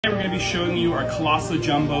We're going to be showing you our Colossal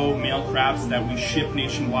Jumbo male crabs that we ship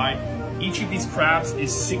nationwide. Each of these crabs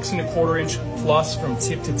is 6 1/4 inch plus from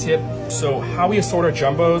tip to tip. So how we assort our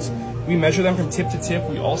jumbos, we measure them from tip to tip.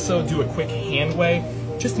 We also do a quick hand weigh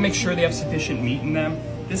just to make sure they have sufficient meat in them.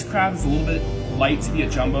 This crab is a little bit light to be a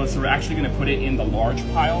jumbo, so we're actually going to put it in the large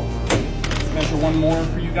pile. Let's measure one more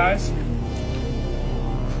for you guys.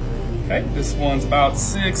 Okay, this one's about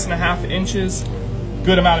 6 1/2 inches.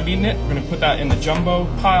 Good amount of meat in it. We're going to put that in the jumbo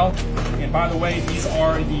pile. And by the way, these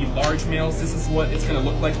are the large males. This is what it's going to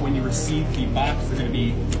look like when you receive the box. They're going to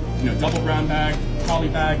be, double brown bag, poly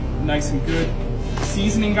bag, nice and good.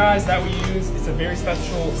 Seasoning, guys, that we use, it's a very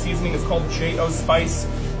special seasoning. It's called J.O. Spice.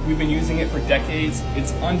 We've been using it for decades.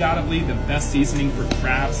 It's undoubtedly the best seasoning for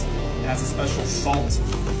crabs. It has a special salt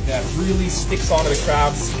that really sticks onto the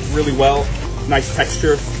crabs really well. Nice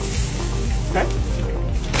texture.